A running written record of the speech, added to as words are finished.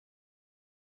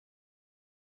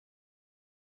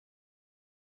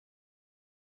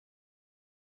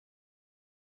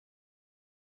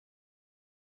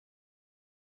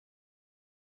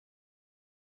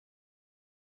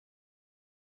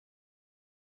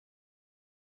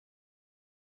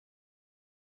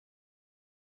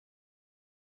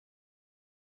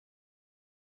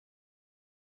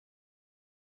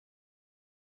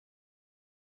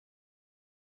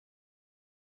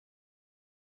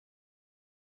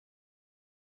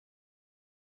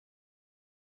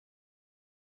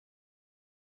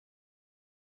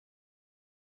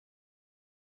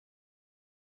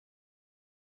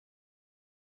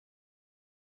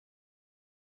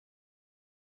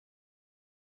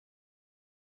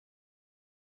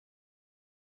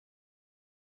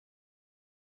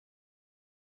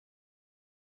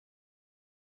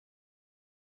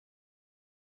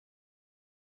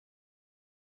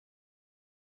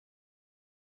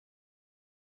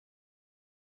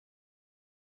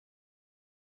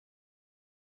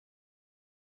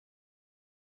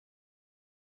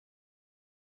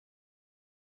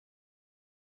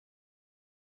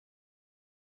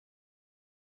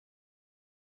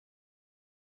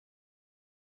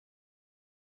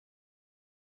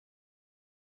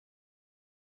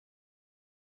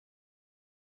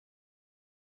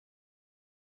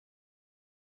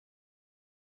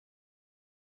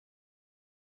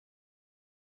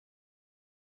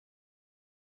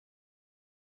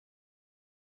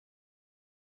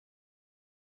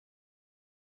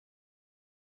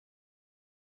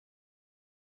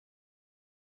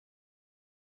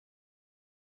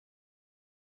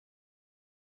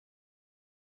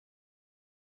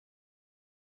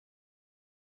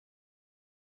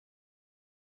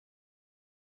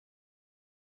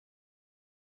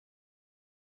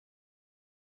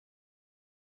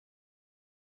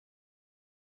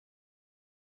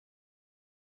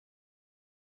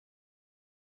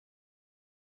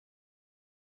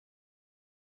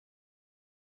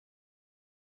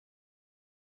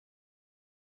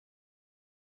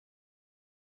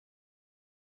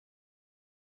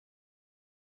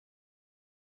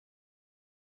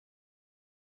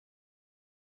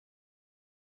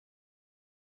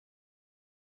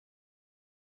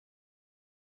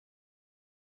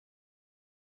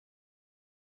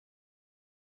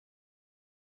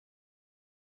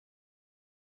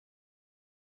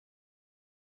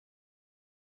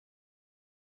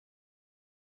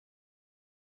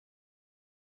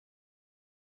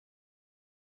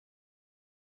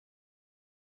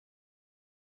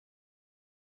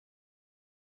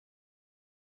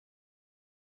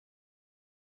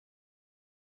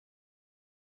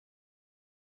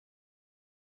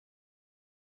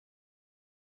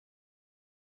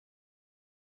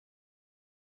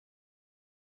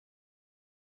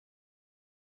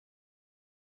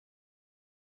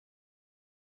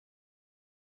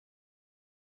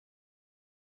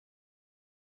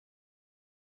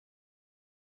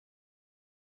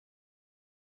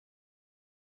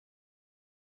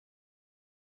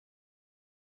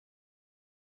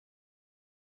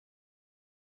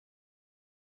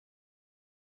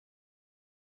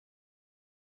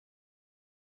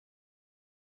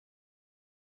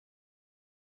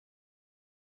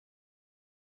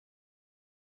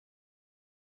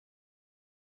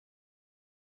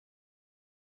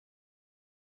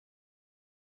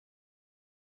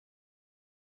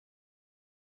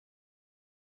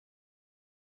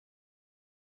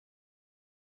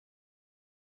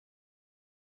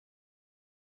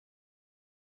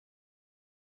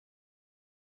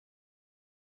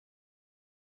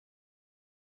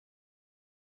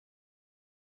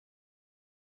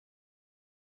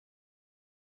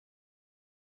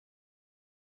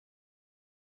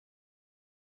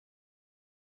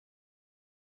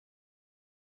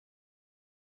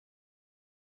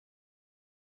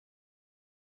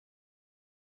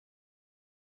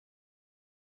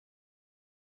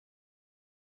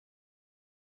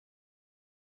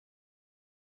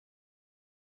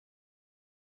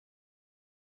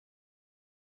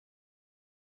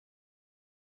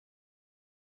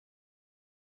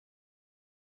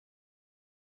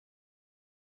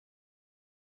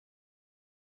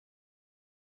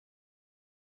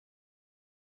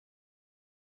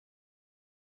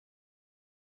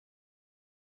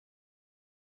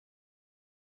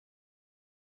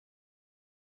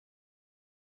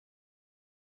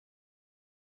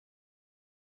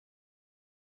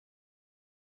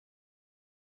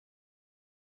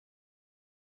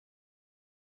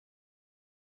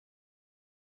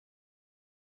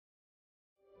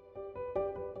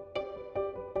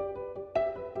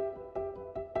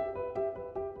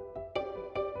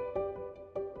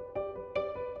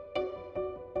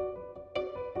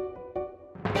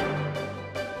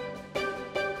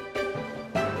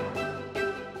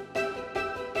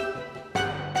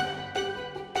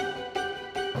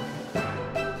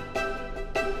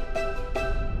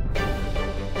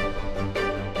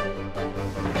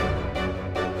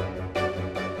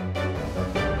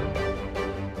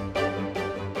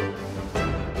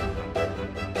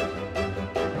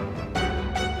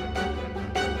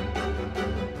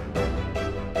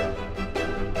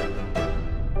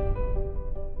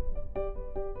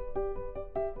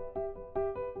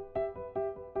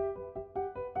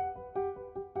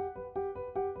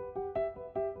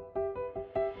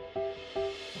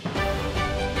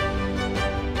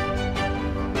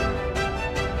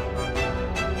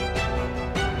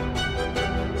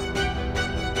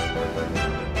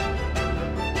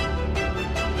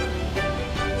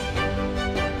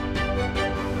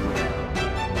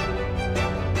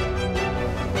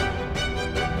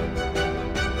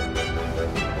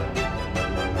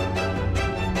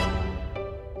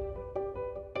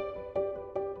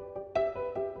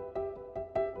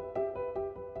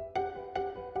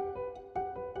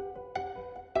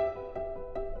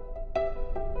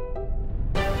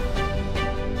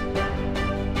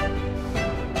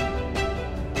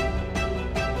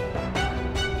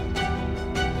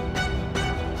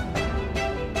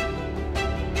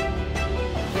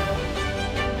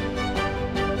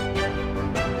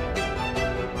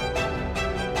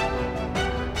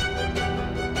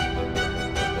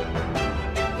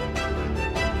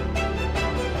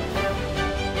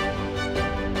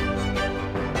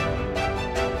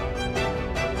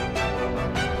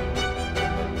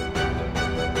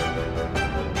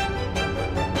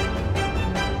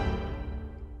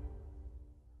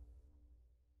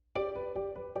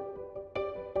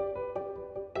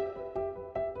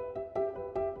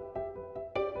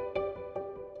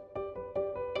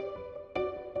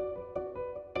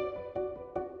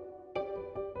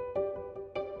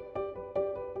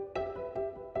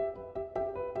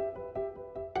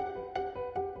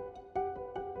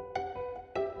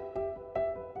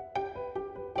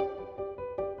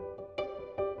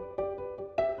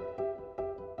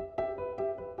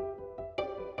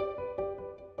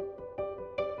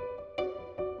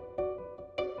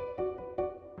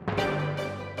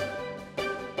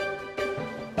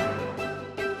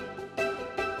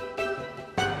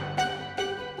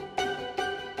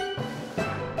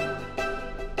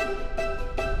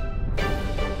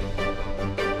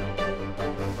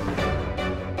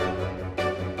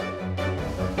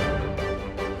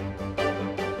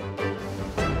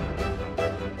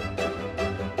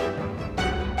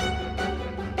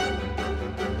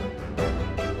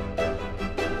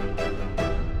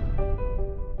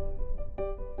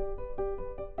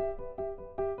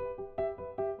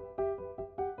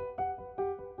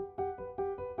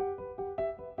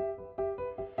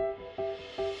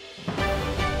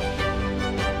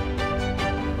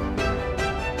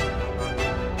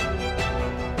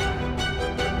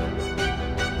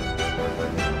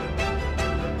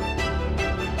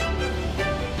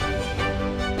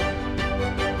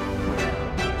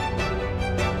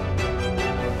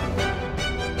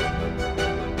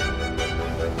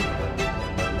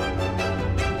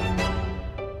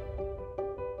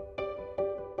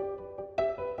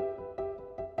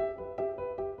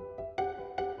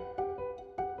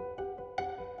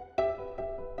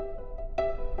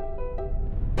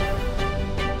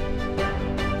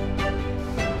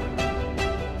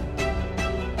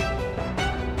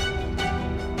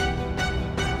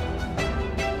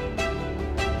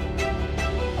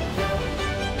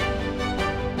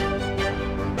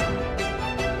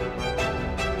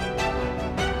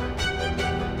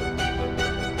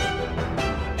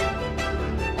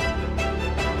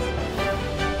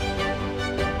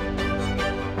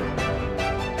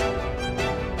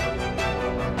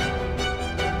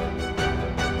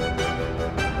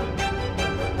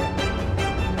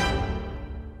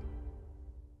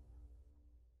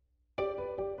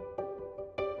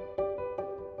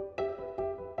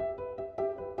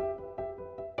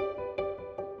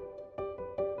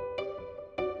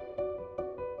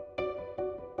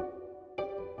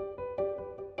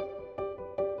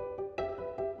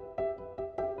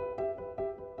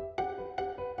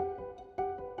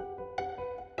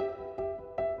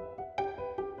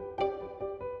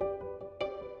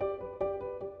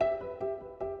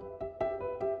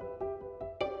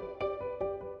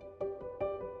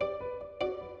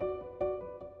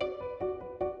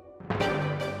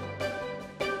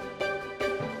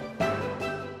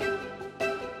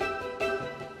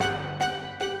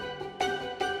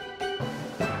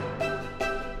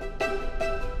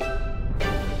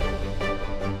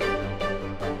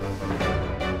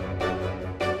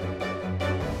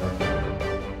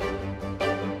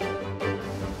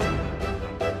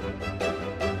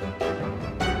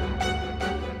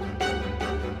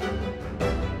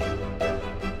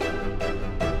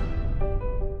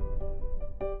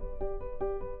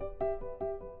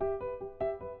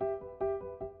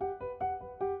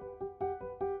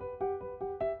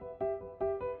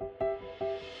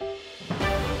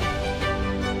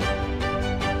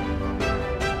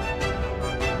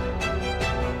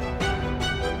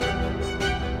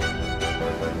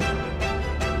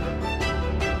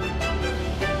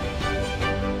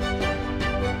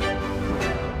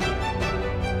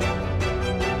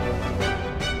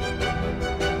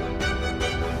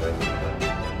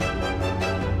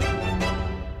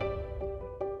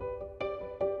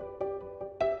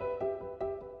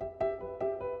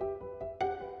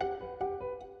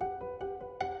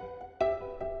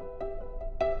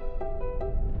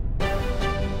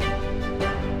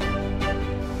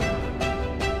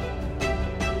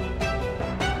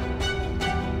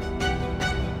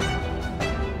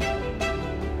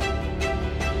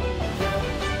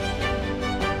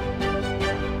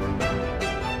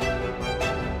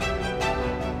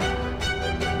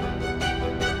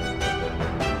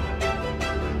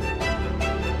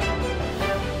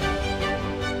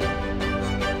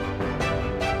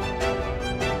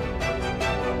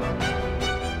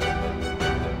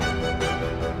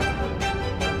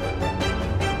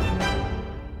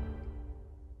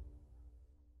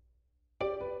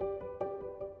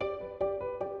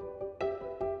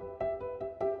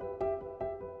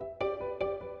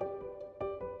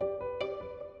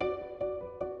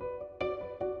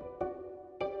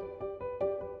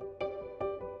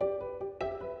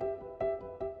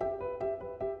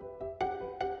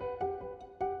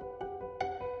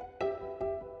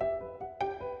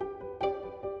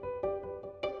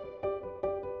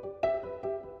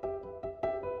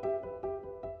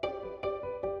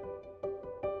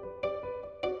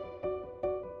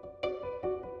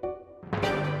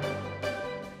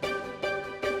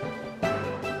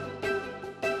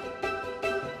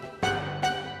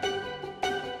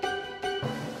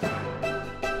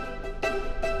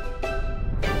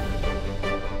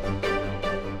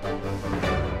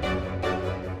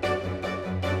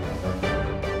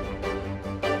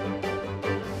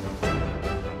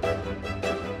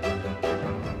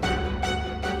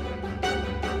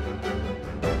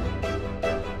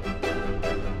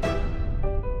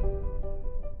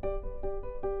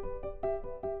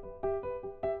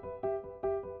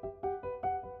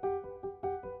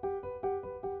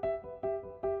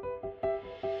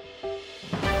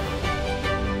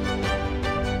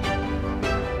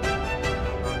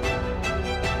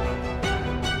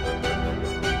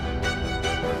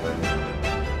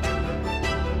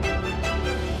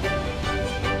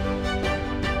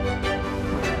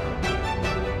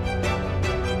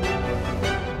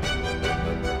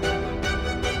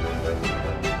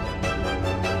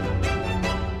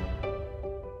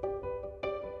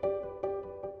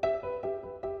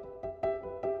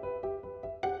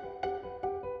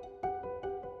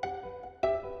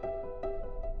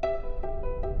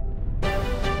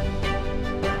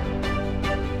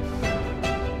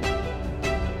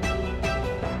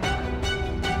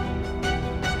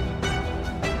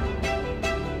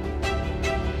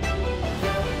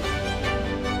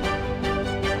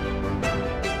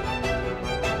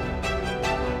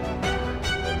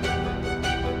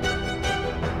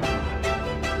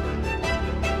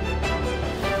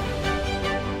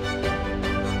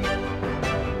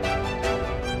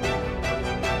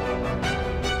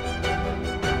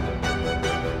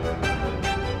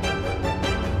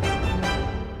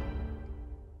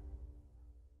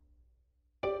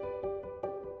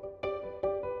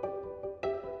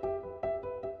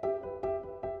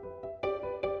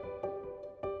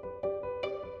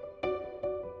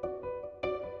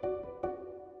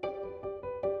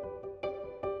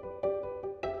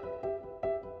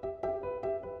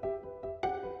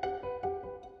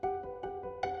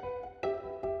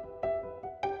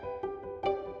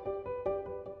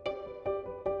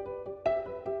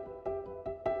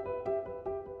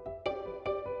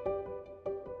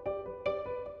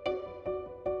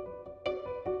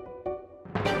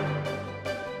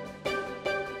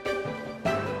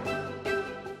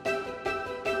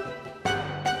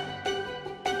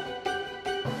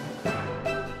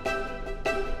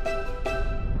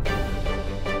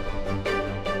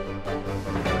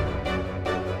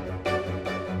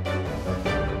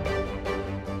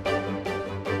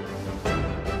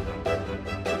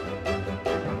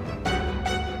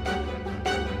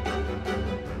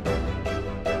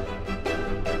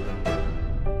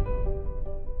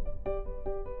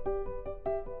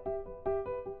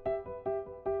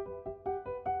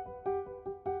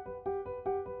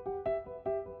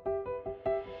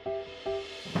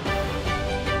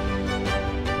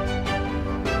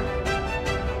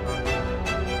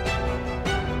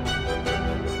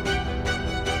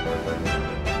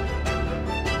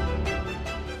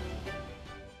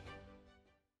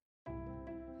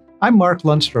I'm Mark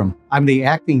Lundstrom. I'm the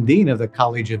acting dean of the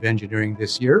College of Engineering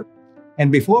this year.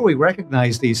 And before we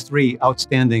recognize these three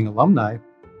outstanding alumni,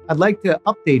 I'd like to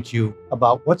update you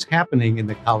about what's happening in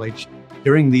the college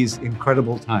during these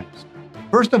incredible times.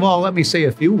 First of all, let me say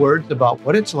a few words about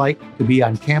what it's like to be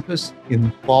on campus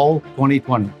in fall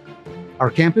 2020.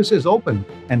 Our campus is open,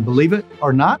 and believe it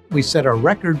or not, we set a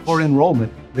record for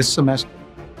enrollment this semester.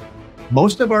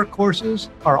 Most of our courses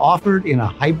are offered in a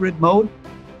hybrid mode,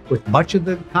 with much of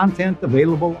the content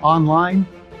available online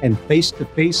and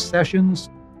face-to-face sessions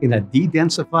in a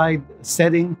de-densified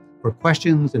setting for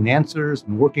questions and answers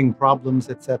and working problems,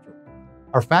 etc.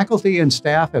 Our faculty and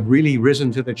staff have really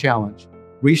risen to the challenge,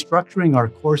 restructuring our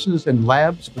courses and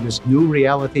labs for this new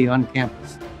reality on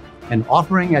campus, and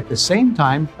offering at the same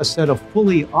time a set of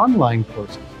fully online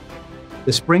courses.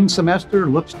 The spring semester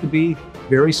looks to be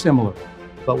very similar,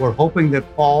 but we're hoping that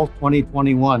fall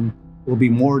 2021 will be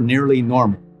more nearly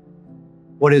normal.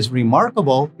 What is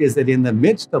remarkable is that in the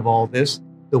midst of all this,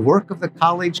 the work of the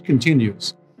college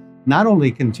continues. Not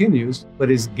only continues, but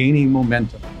is gaining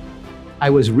momentum. I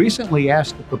was recently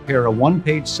asked to prepare a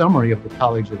one-page summary of the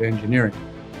College of Engineering.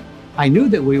 I knew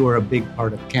that we were a big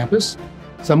part of campus.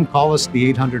 Some call us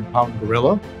the 800-pound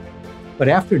gorilla. But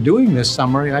after doing this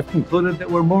summary, I've concluded that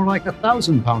we're more like a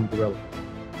 1,000-pound gorilla.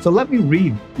 So let me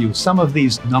read you some of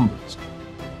these numbers.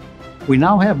 We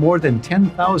now have more than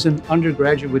 10,000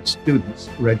 undergraduate students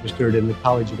registered in the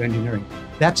College of Engineering.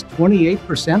 That's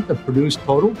 28% of Purdue's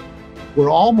total.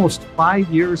 We're almost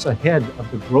 5 years ahead of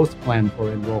the growth plan for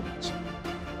enrollments.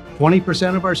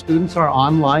 20% of our students are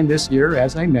online this year,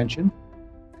 as I mentioned.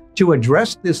 To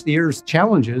address this year's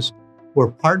challenges,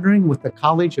 we're partnering with the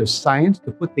College of Science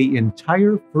to put the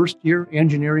entire first-year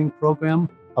engineering program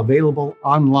available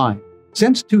online.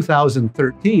 Since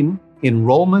 2013,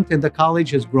 enrollment in the college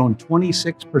has grown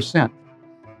 26%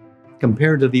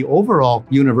 compared to the overall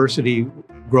university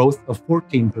growth of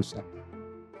 14%.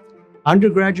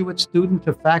 Undergraduate student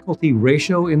to faculty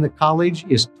ratio in the college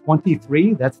is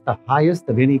 23. That's the highest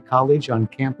of any college on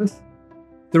campus.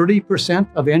 30%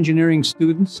 of engineering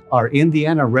students are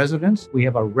Indiana residents. We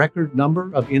have a record number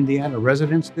of Indiana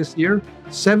residents this year.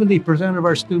 70% of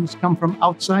our students come from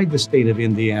outside the state of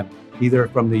Indiana, either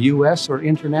from the US or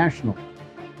international.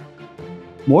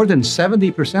 More than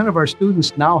 70% of our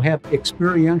students now have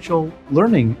experiential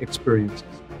learning experiences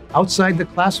outside the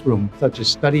classroom, such as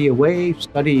study away,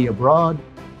 study abroad,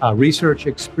 research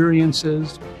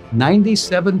experiences.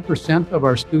 97% of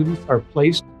our students are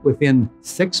placed within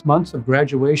 6 months of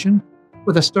graduation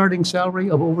with a starting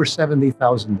salary of over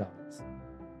 $70,000.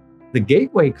 The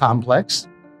Gateway Complex,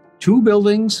 2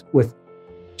 buildings with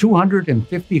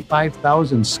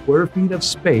 255,000 square feet of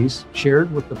space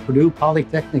shared with the Purdue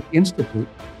Polytechnic Institute,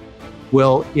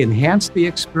 will enhance the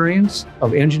experience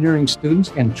of engineering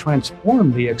students and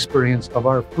transform the experience of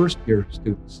our first-year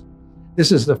students.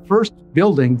 This is the first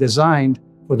building designed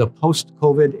for the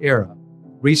post-COVID era.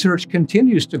 Research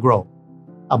continues to grow.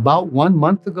 About 1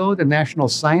 month ago, the National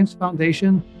Science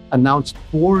Foundation announced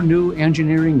 4 new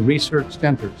engineering research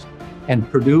centers, and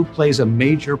Purdue plays a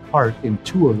major part in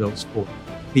 2 of those 4.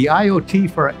 The IoT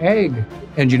for Ag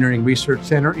Engineering Research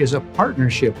Center is a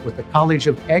partnership with the College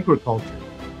of Agriculture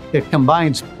that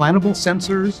combines plannable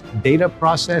sensors, data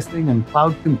processing, and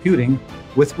cloud computing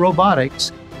with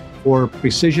robotics for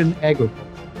precision agriculture.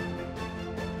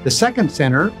 The second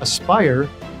center, Aspire,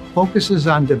 focuses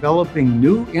on developing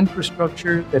new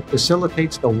infrastructure that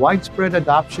facilitates the widespread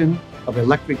adoption of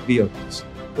electric vehicles.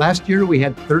 Last year, we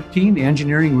had 13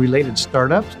 engineering-related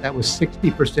startups. That was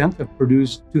 60% of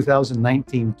Purdue's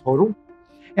 2019 total.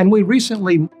 And we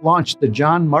recently launched the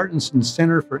John Martinson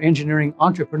Center for Engineering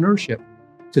Entrepreneurship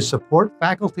to support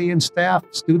faculty and staff,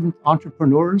 student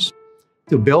entrepreneurs,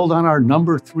 to build on our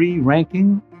number 3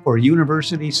 ranking for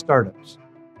university startups.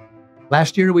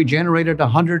 Last year, we generated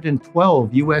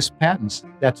 112 U.S. patents.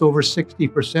 That's over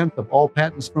 60% of all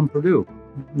patents from Purdue.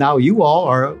 Now, you all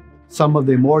are some of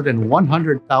the more than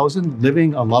 100,000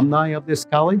 living alumni of this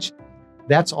college.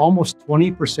 That's almost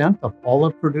 20% of all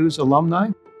of Purdue's alumni.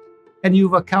 And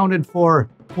you've accounted for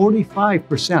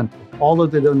 45% of all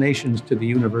of the donations to the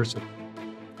university.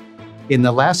 In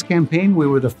the last campaign, we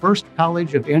were the first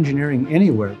college of engineering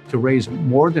anywhere to raise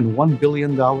more than $1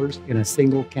 billion in a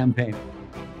single campaign.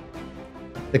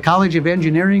 The College of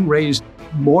Engineering raised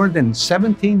more than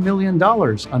 $17 million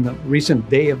on the recent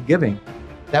Day of Giving.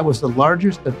 That was the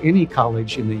largest of any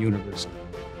college in the university.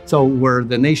 So we're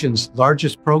the nation's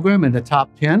largest program in the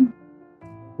top 10.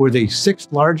 We're the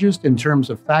 6th largest in terms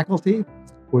of faculty.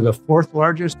 We're the 4th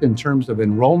largest in terms of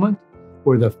enrollment.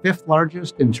 We're the 5th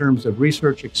largest in terms of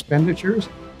research expenditures.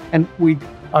 And we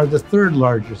are the 3rd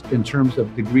largest in terms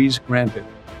of degrees granted.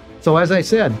 So as I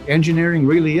said, engineering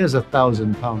really is a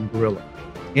 1,000-pound gorilla.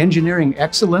 Engineering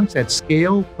excellence at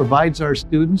scale provides our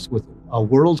students with a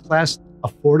world-class,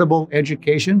 affordable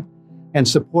education and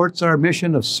supports our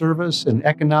mission of service and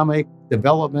economic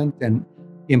development and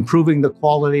improving the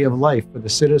quality of life for the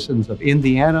citizens of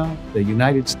Indiana, the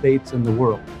United States, and the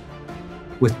world.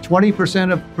 With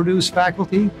 20% of Purdue's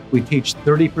faculty, we teach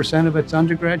 30% of its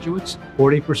undergraduates,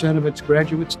 40% of its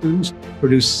graduate students,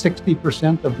 produce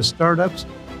 60% of the startups,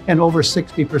 and over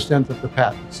 60% of the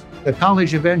patents. The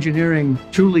College of Engineering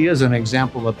truly is an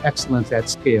example of excellence at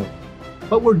scale,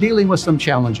 but we're dealing with some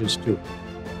challenges too.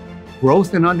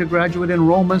 Growth in undergraduate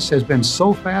enrollments has been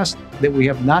so fast that we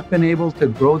have not been able to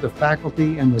grow the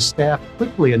faculty and the staff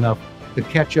quickly enough to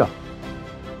catch up.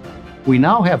 We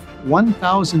now have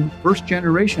 1,000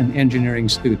 first-generation engineering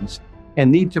students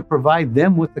and need to provide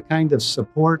them with the kind of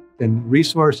support and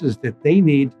resources that they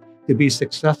need to be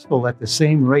successful at the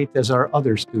same rate as our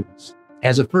other students.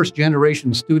 As a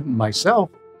first-generation student myself,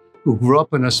 who grew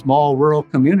up in a small rural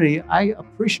community, I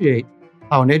appreciate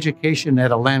how an education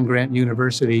at a land-grant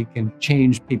university can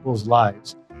change people's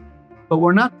lives. But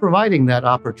we're not providing that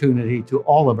opportunity to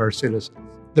all of our citizens.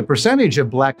 The percentage of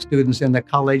Black students in the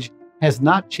college has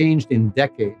not changed in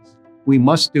decades. We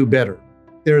must do better.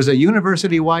 There is a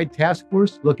university-wide task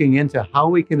force looking into how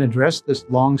we can address this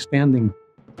long-standing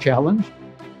challenge.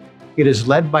 It is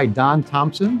led by Don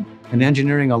Thompson, an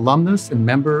engineering alumnus and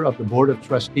member of the Board of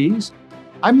Trustees.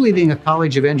 I'm leading a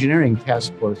College of Engineering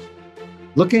task force,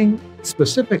 looking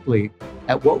specifically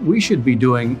at what we should be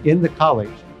doing in the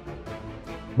college.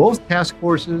 Both task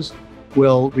forces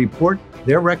will report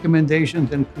their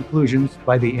recommendations and conclusions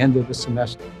by the end of the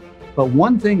semester. But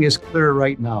one thing is clear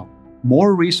right now: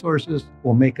 more resources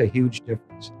will make a huge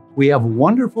difference. We have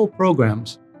wonderful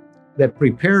programs that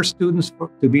prepare students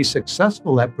to be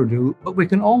successful at Purdue, but we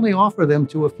can only offer them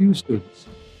to a few students.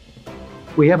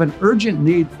 We have an urgent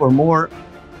need for more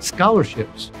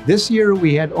scholarships. This year,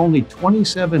 we had only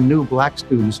 27 new Black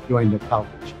students join the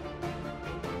college.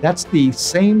 That's the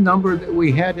same number that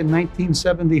we had in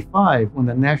 1975 when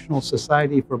the National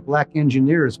Society for Black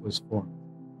Engineers was formed.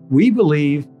 We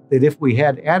believe that if we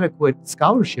had adequate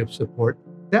scholarship support,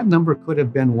 that number could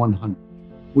have been 100.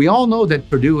 We all know that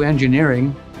Purdue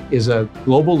Engineering is a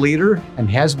global leader and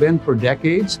has been for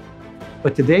decades,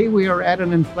 but today we are at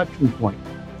an inflection point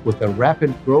with the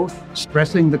rapid growth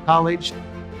stressing the college,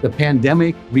 the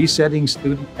pandemic resetting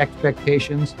student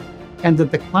expectations, and the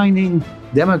declining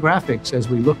demographics as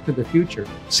we look to the future.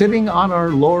 Sitting on our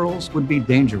laurels would be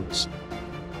dangerous.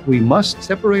 We must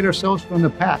separate ourselves from the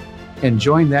pack and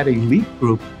join that elite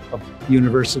group of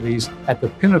universities at the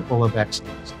pinnacle of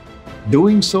excellence.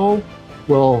 Doing so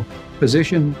will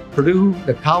position Purdue,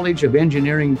 the College of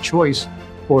Engineering choice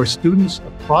for students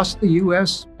across the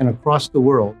U.S. and across the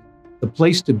world, the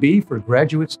place to be for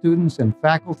graduate students and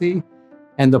faculty,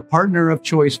 and the partner of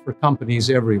choice for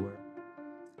companies everywhere.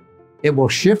 It will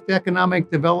shift economic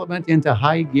development into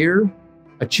high gear.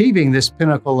 Achieving this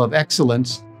pinnacle of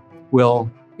excellence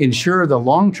will ensure the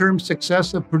long-term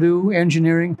success of Purdue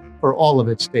Engineering for all of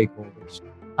its stakeholders.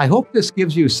 I hope this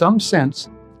gives you some sense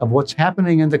of what's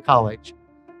happening in the college.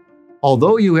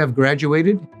 Although you have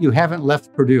graduated, you haven't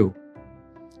left Purdue.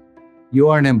 You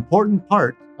are an important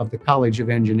part of the College of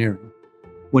Engineering.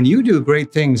 When you do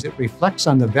great things, it reflects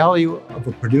on the value of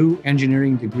a Purdue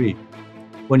Engineering degree.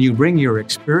 When you bring your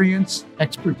experience,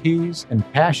 expertise, and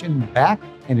passion back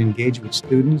and engage with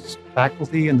students,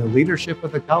 faculty, and the leadership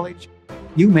of the college,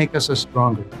 you make us a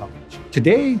stronger college.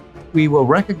 Today, we will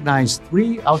recognize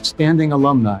 3 outstanding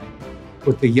alumni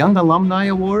with the Young Alumni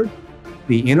Award,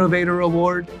 the Innovator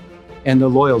Award, and the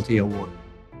Loyalty Award.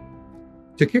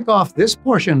 To kick off this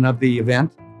portion of the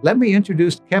event, let me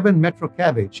introduce Kevin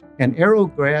Metrokavich, an Aero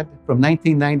grad from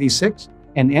 1996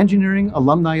 and Engineering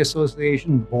Alumni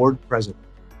Association Board President.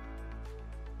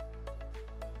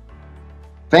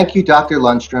 Thank you, Dr.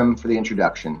 Lundstrom, for the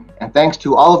introduction, and thanks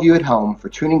to all of you at home for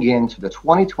tuning in to the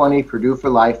 2020 Purdue for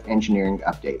Life Engineering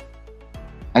Update.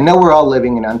 I know we're all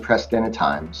living in unprecedented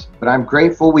times, but I'm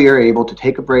grateful we are able to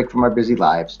take a break from our busy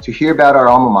lives to hear about our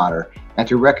alma mater and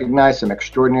to recognize some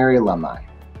extraordinary alumni.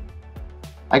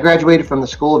 I graduated from the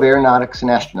School of Aeronautics and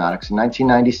Astronautics in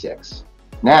 1996.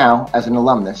 Now, as an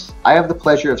alumnus, I have the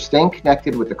pleasure of staying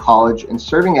connected with the college and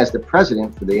serving as the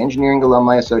president for the Engineering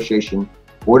Alumni Association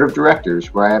Board of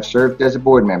Directors, where I have served as a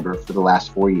board member for the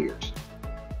last 4 years.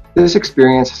 This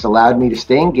experience has allowed me to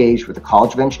stay engaged with the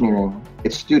College of Engineering,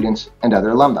 its students, and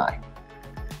other alumni.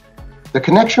 The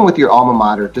connection with your alma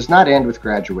mater does not end with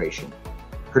graduation.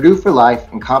 Purdue for Life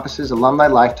encompasses alumni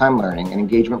lifetime learning and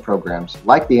engagement programs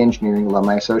like the Engineering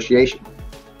Alumni Association.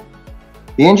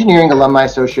 The The Engineering Alumni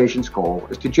Association's goal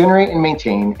is to generate and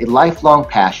maintain a lifelong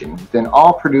passion within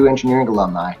all Purdue Engineering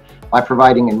alumni by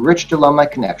providing enriched alumni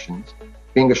connections,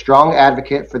 being a strong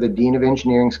advocate for the Dean of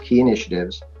Engineering's key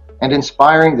initiatives, and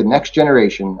inspiring the next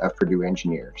generation of Purdue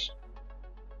engineers.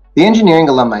 The Engineering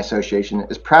Alumni Association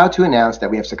is proud to announce that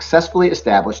we have successfully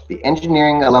established the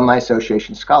Engineering Alumni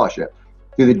Association Scholarship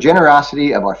through the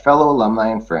generosity of our fellow alumni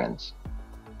and friends.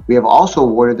 We have also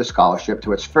awarded the scholarship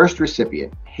to its first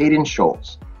recipient, Hayden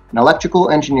Schultz, an electrical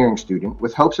engineering student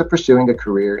with hopes of pursuing a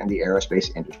career in the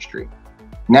aerospace industry.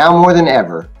 Now more than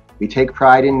ever, we take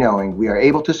pride in knowing we are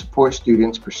able to support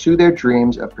students pursue their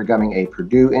dreams of becoming a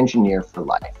Purdue engineer for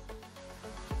life.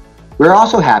 We're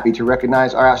also happy to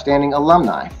recognize our outstanding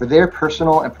alumni for their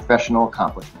personal and professional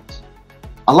accomplishments.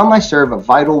 Alumni serve a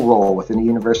vital role within the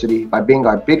university by being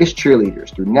our biggest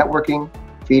cheerleaders through networking,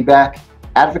 feedback,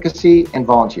 advocacy, and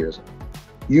volunteerism.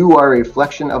 You are a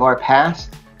reflection of our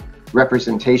past,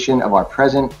 representation of our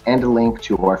present, and a link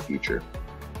to our future.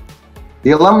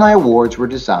 The Alumni Awards were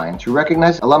designed to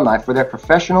recognize alumni for their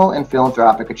professional and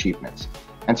philanthropic achievements,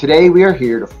 and today we are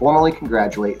here to formally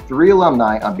congratulate 3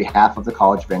 alumni on behalf of the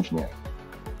College of Engineering.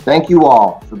 Thank you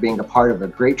all for being a part of a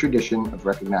great tradition of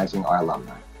recognizing our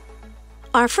alumni.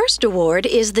 Our first award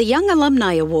is the Young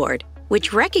Alumni Award,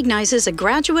 which recognizes a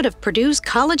graduate of Purdue's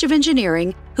College of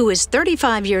Engineering who is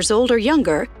 35 years old or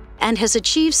younger and has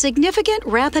achieved significant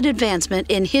rapid advancement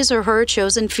in his or her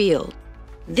chosen field.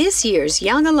 This year's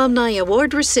Young Alumni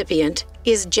Award recipient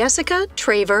is Jessica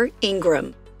Traver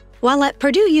Ingram. While at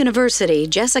Purdue University,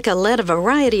 Jessica led a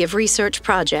variety of research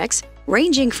projects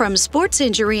ranging from sports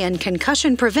injury and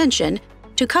concussion prevention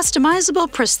to customizable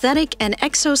prosthetic and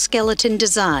exoskeleton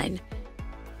design.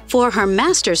 For her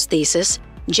master's thesis,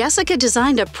 Jessica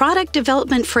designed a product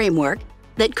development framework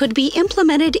that could be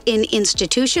implemented in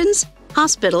institutions,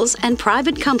 hospitals, and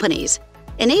private companies,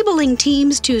 enabling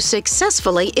teams to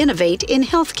successfully innovate in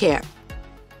healthcare.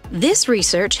 This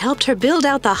research helped her build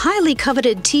out the highly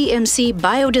coveted TMC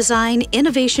Biodesign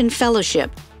Innovation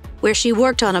Fellowship, where she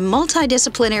worked on a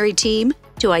multidisciplinary team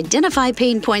to identify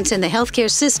pain points in the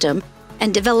healthcare system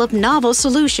and develop novel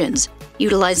solutions,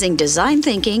 utilizing design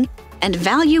thinking and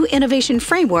value innovation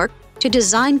framework to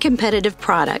design competitive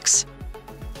products.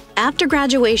 After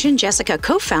graduation, Jessica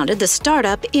co-founded the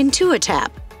startup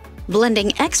Intuitap,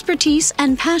 blending expertise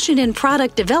and passion in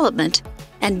product development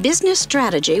and business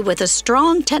strategy with a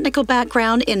strong technical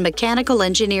background in mechanical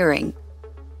engineering.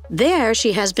 There,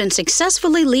 she has been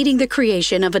successfully leading the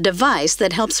creation of a device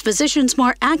that helps physicians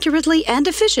more accurately and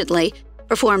efficiently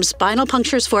perform spinal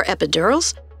punctures for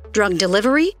epidurals, drug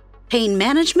delivery, pain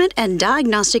management, and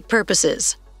diagnostic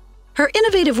purposes. Her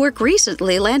innovative work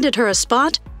recently landed her a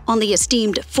spot on the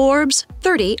esteemed Forbes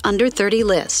 30 Under 30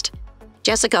 list.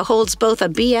 Jessica holds both a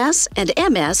BS and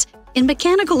MS in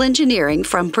mechanical engineering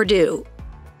from Purdue.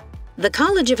 The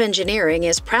College of Engineering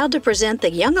is proud to present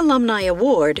the Young Alumni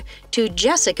Award to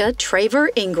Jessica Traver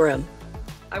Ingram.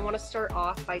 I want to start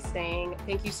off by saying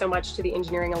thank you so much to the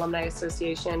Engineering Alumni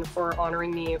Association for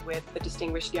honoring me with the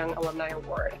Distinguished Young Alumni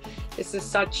Award. This is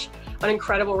such an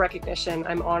incredible recognition.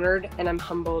 I'm honored and I'm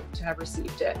humbled to have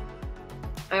received it.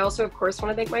 I also, of course,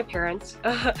 want to thank my parents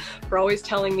for always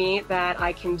telling me that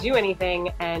I can do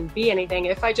anything and be anything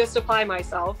if I just apply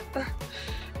myself,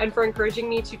 and for encouraging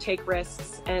me to take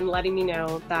risks and letting me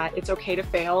know that it's okay to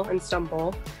fail and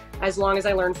stumble as long as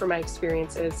I learn from my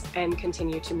experiences and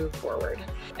continue to move forward.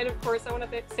 And of course, I want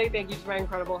to say thank you to my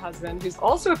incredible husband, who's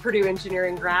also a Purdue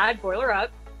Engineering grad, boiler up,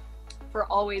 for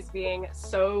always being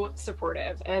so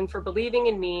supportive and for believing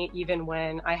in me even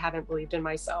when I haven't believed in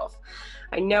myself.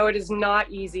 I know it is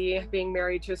not easy being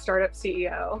married to a startup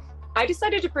CEO. I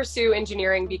decided to pursue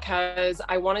engineering because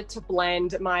I wanted to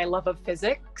blend my love of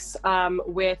physics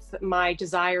with my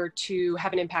desire to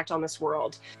have an impact on this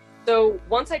world. So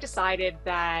once I decided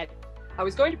that I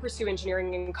was going to pursue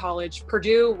engineering in college,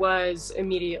 Purdue was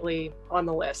immediately on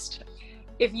the list.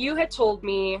 If you had told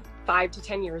me 5 to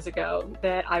 10 years ago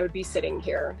that I would be sitting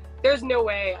here, there's no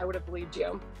way I would have believed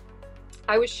you.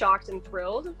 I was shocked and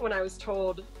thrilled when I was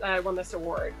told that I won this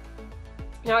award.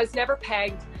 Now, I was never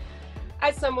pegged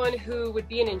as someone who would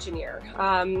be an engineer.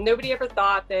 Nobody ever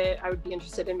thought that I would be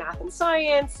interested in math and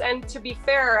science, and to be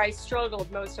fair, I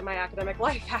struggled most of my academic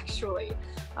life, actually.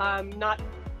 Not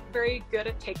very good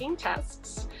at taking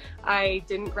tests. I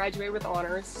didn't graduate with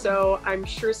honors, so I'm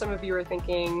sure some of you are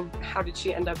thinking, how did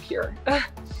she end up here?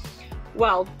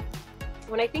 Well,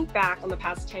 when I think back on the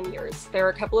past 10 years, there are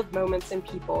a couple of moments and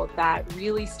people that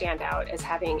really stand out as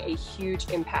having a huge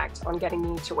impact on getting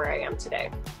me to where I am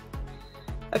today.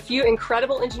 A few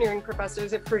incredible engineering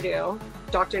professors at Purdue,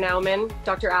 Dr. Nauman,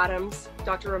 Dr. Adams,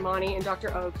 Dr. Romani, and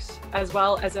Dr. Oakes, as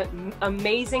well as an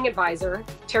amazing advisor,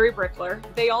 Terry Brickler.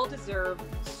 They all deserve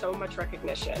so much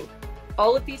recognition.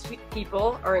 All of these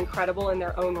people are incredible in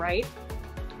their own right,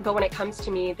 but when it comes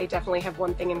to me, they definitely have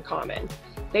one thing in common.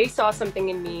 They saw something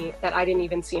in me that I didn't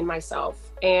even see in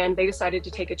myself, and they decided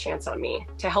to take a chance on me,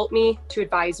 to help me, to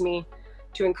advise me,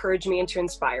 to encourage me, and to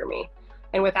inspire me.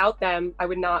 And without them, I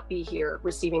would not be here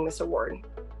receiving this award.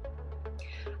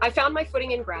 I found my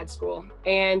footing in grad school,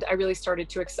 and I really started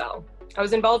to excel. I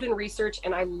was involved in research,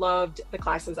 and I loved the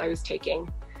classes I was taking.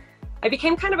 I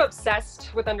became kind of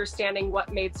obsessed with understanding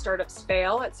what made startups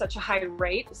fail at such a high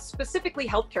rate, specifically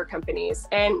healthcare companies,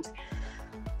 and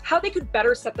how they could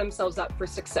better set themselves up for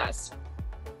success.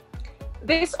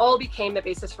 This all became the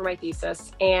basis for my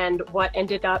thesis and what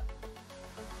ended up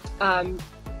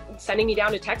sending me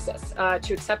down to Texas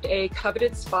to accept a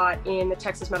coveted spot in the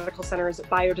Texas Medical Center's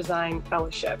Biodesign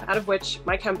Fellowship, out of which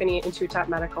my company, Intuitat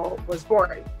Medical, was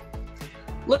born.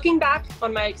 Looking back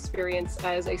on my experience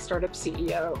as a startup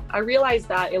CEO, I realized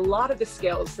that a lot of the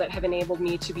skills that have enabled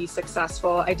me to be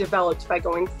successful, I developed by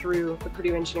going through the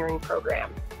Purdue Engineering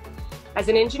program. As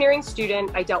an engineering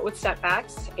student, I dealt with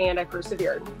setbacks and I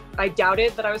persevered. I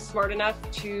doubted that I was smart enough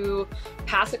to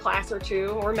pass a class or two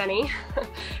or many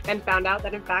and found out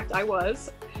that in fact I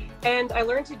was. And I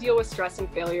learned to deal with stress and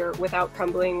failure without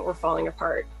crumbling or falling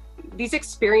apart. These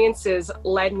experiences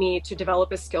led me to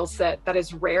develop a skill set that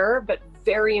is rare but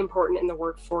very important in the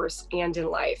workforce and in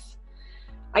life.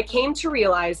 I came to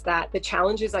realize that the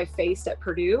challenges I faced at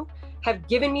Purdue have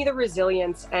given me the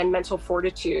resilience and mental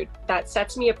fortitude that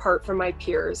sets me apart from my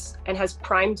peers and has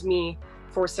primed me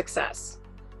for success.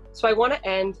 So I want to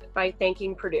end by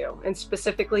thanking Purdue, and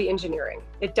specifically engineering.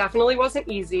 It definitely wasn't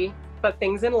easy, but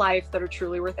things in life that are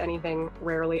truly worth anything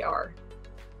rarely are.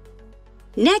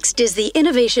 Next is the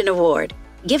Innovation Award,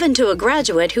 given to a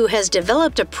graduate who has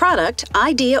developed a product,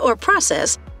 idea, or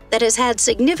process that has had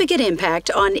significant impact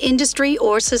on industry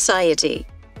or society.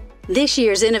 This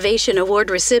year's Innovation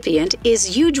Award recipient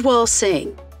is Ujwal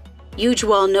Singh.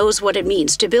 Ujwal knows what it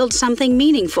means to build something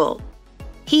meaningful.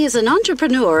 He is an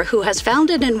entrepreneur who has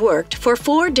founded and worked for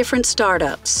 4 different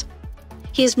startups.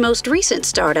 His most recent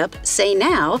startup, Say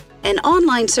Now, an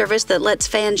online service that lets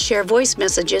fans share voice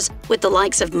messages with the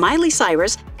likes of Miley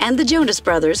Cyrus and the Jonas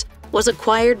Brothers, was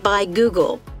acquired by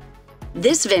Google.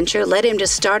 This venture led him to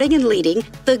starting and leading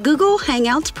the Google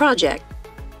Hangouts project.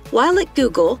 While at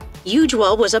Google,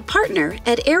 Ujwal was a partner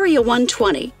at Area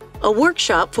 120, a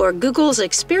workshop for Google's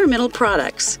experimental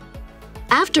products.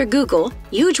 After Google,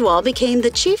 Ujwal became the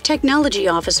Chief Technology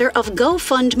Officer of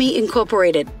GoFundMe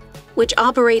Incorporated, which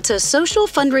operates a social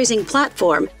fundraising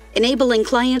platform enabling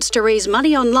clients to raise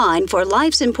money online for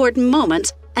life's important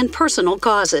moments and personal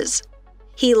causes.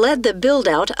 He led the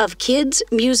build-out of kids,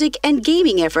 music, and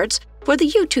gaming efforts for the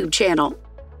YouTube channel.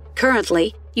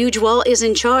 Currently, Ujwal is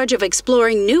in charge of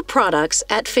exploring new products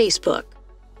at Facebook.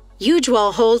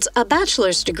 Ujwal holds a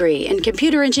bachelor's degree in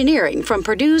computer engineering from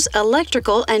Purdue's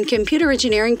Electrical and Computer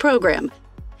Engineering program,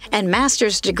 and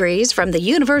master's degrees from the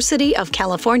University of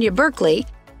California, Berkeley,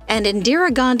 and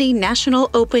Indira Gandhi National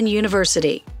Open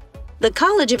University. The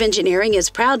College of Engineering is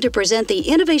proud to present the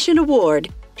Innovation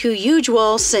Award to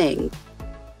Ujwal Singh.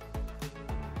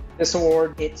 This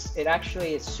award, it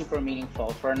actually is super meaningful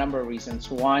for a number of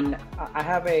reasons. One, I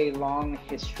have a long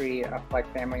history of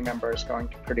family members going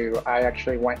to Purdue. I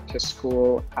actually went to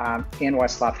school in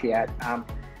West Lafayette,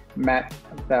 met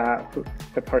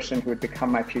the person who would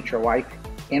become my future wife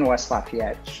in West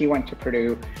Lafayette. She went to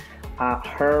Purdue.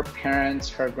 Her parents,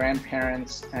 her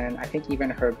grandparents, and I think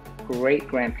even her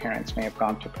great-grandparents may have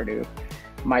gone to Purdue.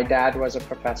 My dad was a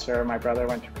professor. My brother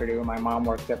went to Purdue. My mom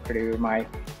worked at Purdue. I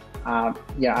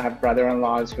have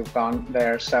brother-in-laws who've gone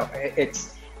there. So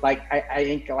it's I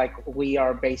think we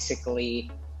are basically,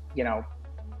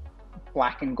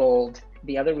 black and gold.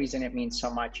 The other reason it means so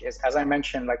much is, as I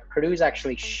mentioned, Purdue's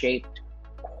actually shaped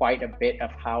quite a bit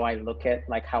of how I look at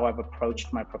how I've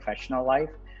approached my professional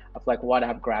life, of what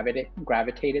I've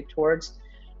gravitated towards.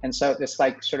 And so this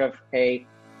sort of a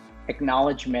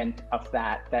acknowledgement of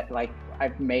that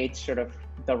I've made sort of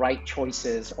the right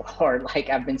choices, or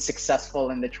I've been successful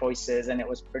in the choices, and it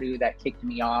was Purdue that kicked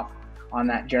me off on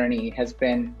that journey, has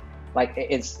been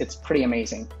it's pretty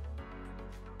amazing.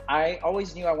 I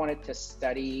always knew I wanted to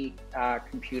study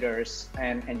computers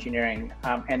and engineering,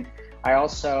 and I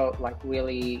also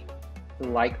really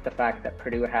liked the fact that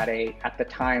Purdue had at the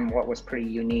time, what was pretty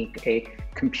unique, a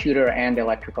computer and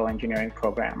electrical engineering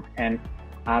program. And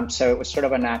so it was sort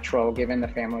of a natural, given the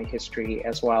family history,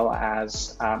 as well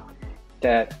as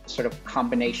that sort of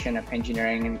combination of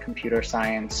engineering and computer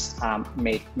science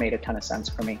made a ton of sense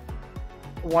for me.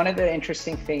 One of the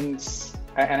interesting things,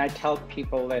 and I tell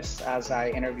people this as I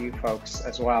interview folks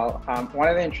as well, one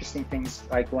of the interesting things,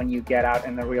 like when you get out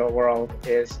in the real world,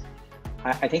 is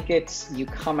I think it's you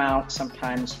come out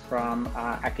sometimes from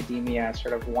academia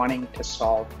sort of wanting to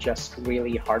solve just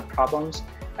really hard problems.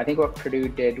 I think what Purdue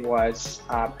did was,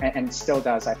 and still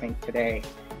does, I think today,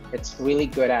 it's really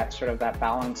good at sort of that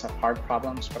balance of hard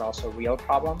problems, but also real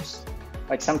problems.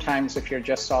 Like sometimes if you're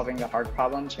just solving the hard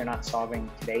problems, you're not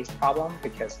solving today's problem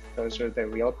because those are the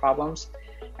real problems.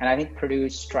 And I think Purdue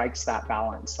strikes that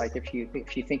balance. Like if you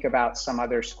think about some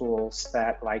other schools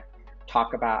that like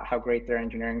talk about how great their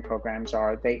engineering programs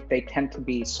are, they tend to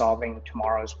be solving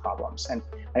tomorrow's problems. And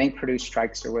I think Purdue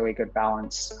strikes a really good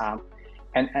balance.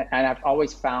 And I've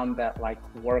always found that like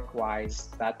work-wise,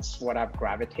 that's what I've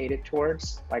gravitated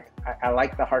towards. Like I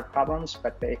like the hard problems,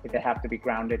 but they have to be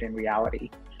grounded in reality.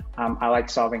 I like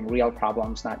solving real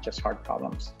problems, not just hard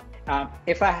problems.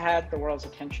 If I had the world's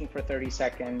attention for 30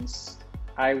 seconds,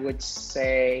 I would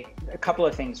say a couple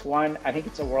of things. One, I think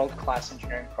it's a world-class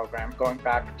engineering program. Going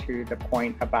back to the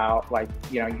point about like,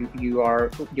 you know,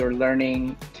 you're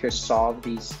learning to solve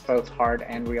these both hard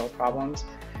and real problems.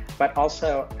 But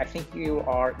also, I think you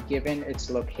are, given its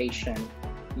location,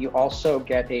 you also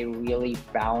get a really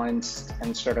balanced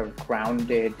and sort of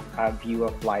grounded view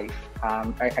of life.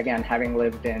 Again, having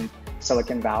lived in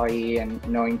Silicon Valley and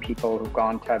knowing people who've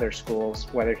gone to other schools,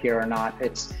 whether here or not,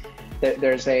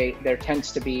 there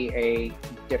tends to be a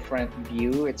different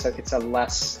view. It's a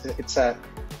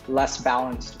less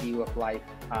balanced view of life.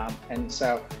 And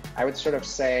so I would sort of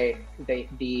say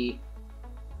the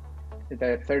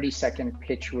 30-second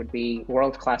pitch would be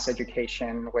world-class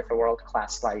education with a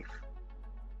world-class life.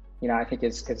 You know, I think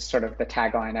is sort of the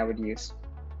tagline I would use.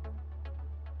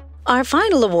 Our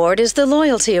final award is the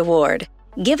Loyalty Award,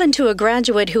 given to a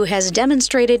graduate who has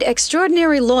demonstrated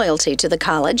extraordinary loyalty to the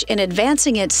college in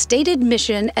advancing its stated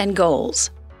mission and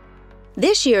goals.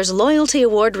 This year's Loyalty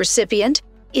Award recipient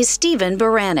is Stephen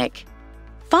Baranek.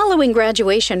 Following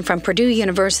graduation from Purdue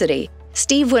University,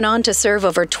 Steve went on to serve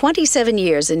over 27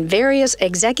 years in various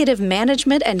executive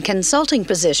management and consulting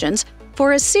positions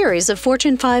for a series of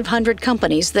Fortune 500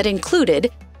 companies that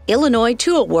included Illinois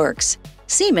Tool Works,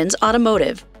 Siemens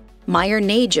Automotive, Meyer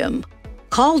Najum,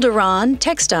 Calderon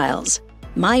Textiles,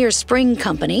 Meyer Spring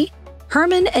Company,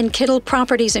 Herman and Kittle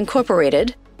Properties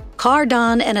Incorporated,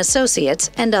 Cardon and Associates,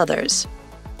 and others.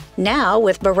 Now,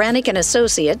 with Baranek and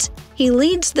Associates, he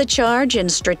leads the charge in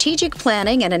strategic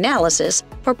planning and analysis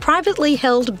for privately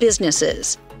held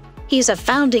businesses. He's a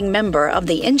founding member of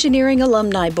the Engineering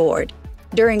Alumni Board,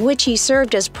 during which he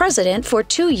served as president for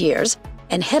 2 years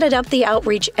and headed up the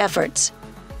outreach efforts.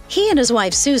 He and his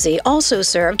wife Susie also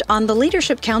served on the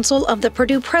Leadership Council of the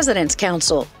Purdue President's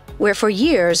Council, where for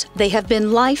years they have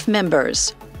been life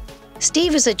members.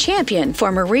 Steve is a champion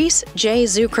for Maurice J.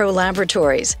 Zucrow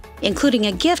Laboratories, including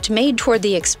a gift made toward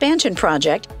the expansion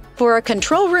project for a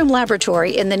control room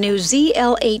laboratory in the new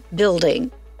ZL8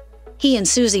 building. He and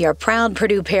Susie are proud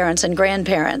Purdue parents and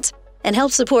grandparents and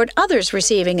help support others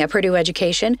receiving a Purdue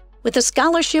education with a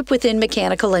scholarship within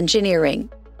mechanical engineering.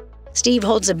 Steve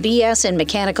holds a BS in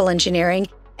mechanical engineering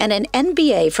and an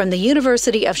MBA from the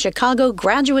University of Chicago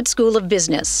Graduate School of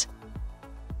Business.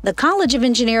 The College of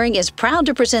Engineering is proud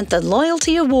to present the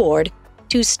Loyalty Award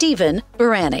to Stephen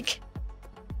Baranek.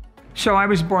 So I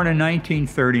was born in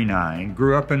 1939,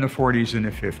 grew up in the 40s and the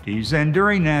 50s, and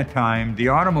during that time, the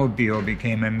automobile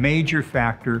became a major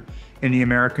factor in the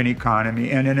American economy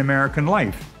and in American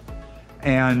life.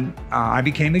 And I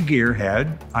became a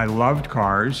gearhead. I loved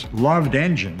cars, loved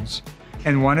engines,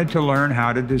 and wanted to learn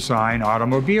how to design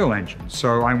automobile engines.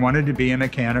 So I wanted to be a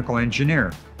mechanical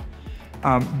engineer.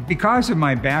 Because of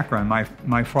my background,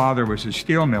 my father was a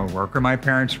steel mill worker. My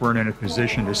parents weren't in a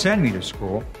position to send me to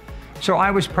school. So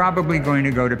I was probably going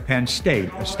to go to Penn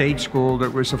State, a state school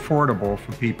that was affordable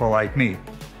for people like me.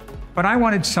 But I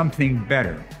wanted something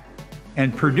better.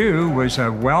 And Purdue was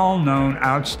a well-known,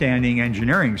 outstanding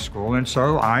engineering school, and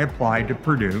so I applied to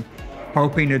Purdue,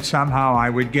 hoping that somehow I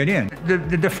would get in. The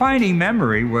defining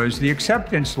memory was the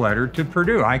acceptance letter to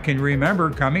Purdue. I can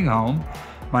remember coming home,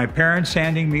 my parents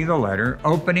handing me the letter,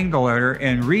 opening the letter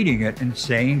and reading it and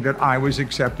saying that I was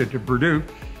accepted to Purdue.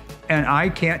 And I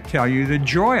can't tell you the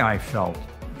joy I felt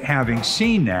having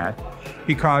seen that,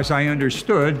 because I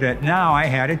understood that now I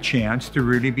had a chance to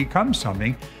really become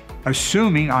something,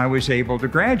 assuming I was able to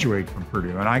graduate from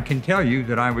Purdue. And I can tell you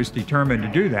that I was determined to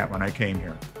do that when I came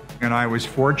here. And I was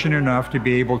fortunate enough to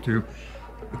be able to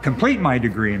complete my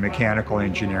degree in mechanical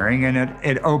engineering, and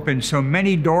it opened so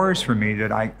many doors for me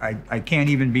that I can't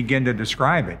even begin to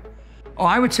describe it. Oh,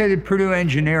 I would say that Purdue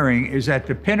Engineering is at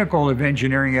the pinnacle of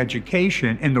engineering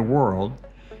education in the world,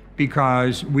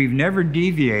 because we've never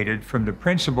deviated from the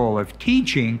principle of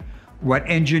teaching what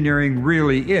engineering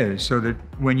really is, so that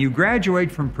when you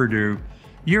graduate from Purdue,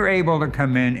 you're able to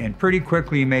come in and pretty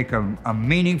quickly make a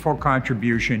meaningful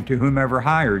contribution to whomever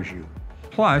hires you.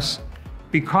 Plus,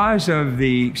 because of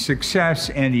the success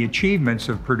and the achievements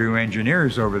of Purdue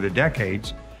engineers over the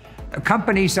decades,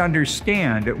 companies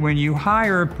understand that when you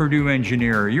hire a Purdue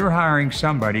engineer, you're hiring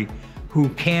somebody who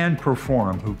can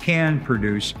perform, who can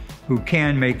produce, who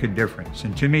can make a difference.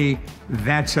 And to me,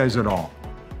 that says it all.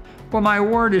 Well, my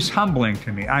award is humbling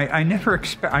to me. I never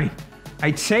expect,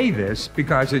 I'd say this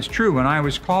because it's true. When I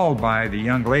was called by the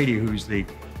young lady who's the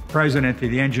president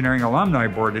of the Engineering Alumni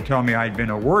Board to tell me I'd been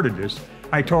awarded this,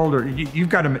 I told her,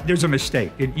 there's a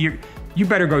mistake. You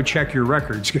better go check your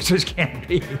records, because this can't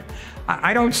be.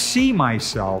 I don't see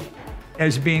myself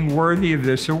as being worthy of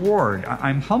this award.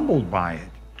 I'm humbled by it,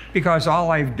 because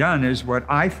all I've done is what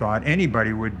I thought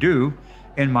anybody would do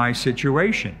in my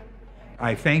situation.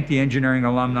 I thank the Engineering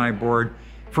Alumni Board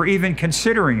for even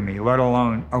considering me, let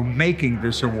alone making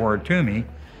this award to me.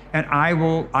 And I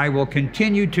will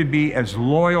continue to be as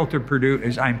loyal to Purdue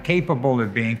as I'm capable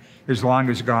of being, as long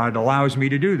as God allows me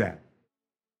to do that.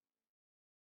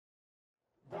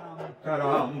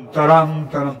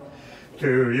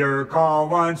 To your call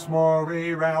once more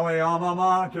we rally, alma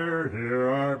mater, hear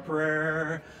our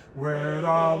prayer. With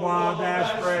all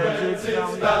Wabash praise,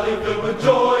 its valley filled with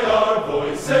joy, our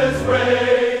voices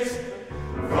raise.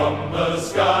 From the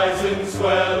skies in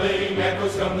swelling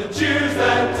echoes come the cheers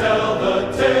that tell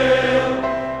the tale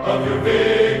of your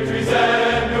victories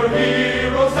and your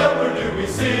heroes. At Purdue we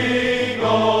sing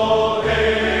all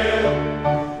hail.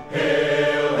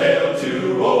 Hail, hail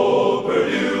to old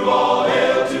Purdue, all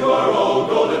hail to our old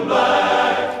gold and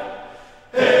black.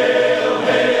 Hail,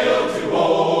 hail to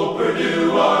old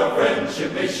Purdue, our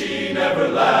friendship may she never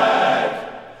lack.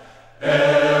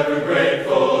 Ever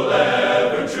grateful,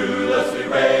 ever true, lest we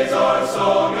raise our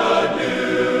song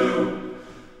anew.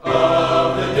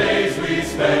 Of the days we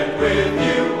spent with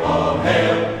you, all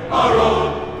hail our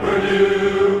own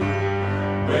Purdue.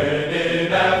 When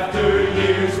in after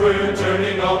years we're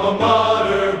turning alma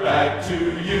mater back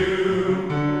to you,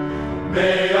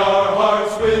 may our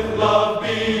hearts with love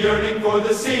be yearning for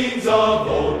the scenes of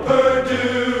old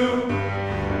Purdue.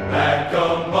 Back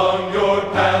among your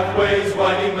pathways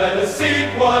winding, let us seek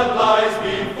what lies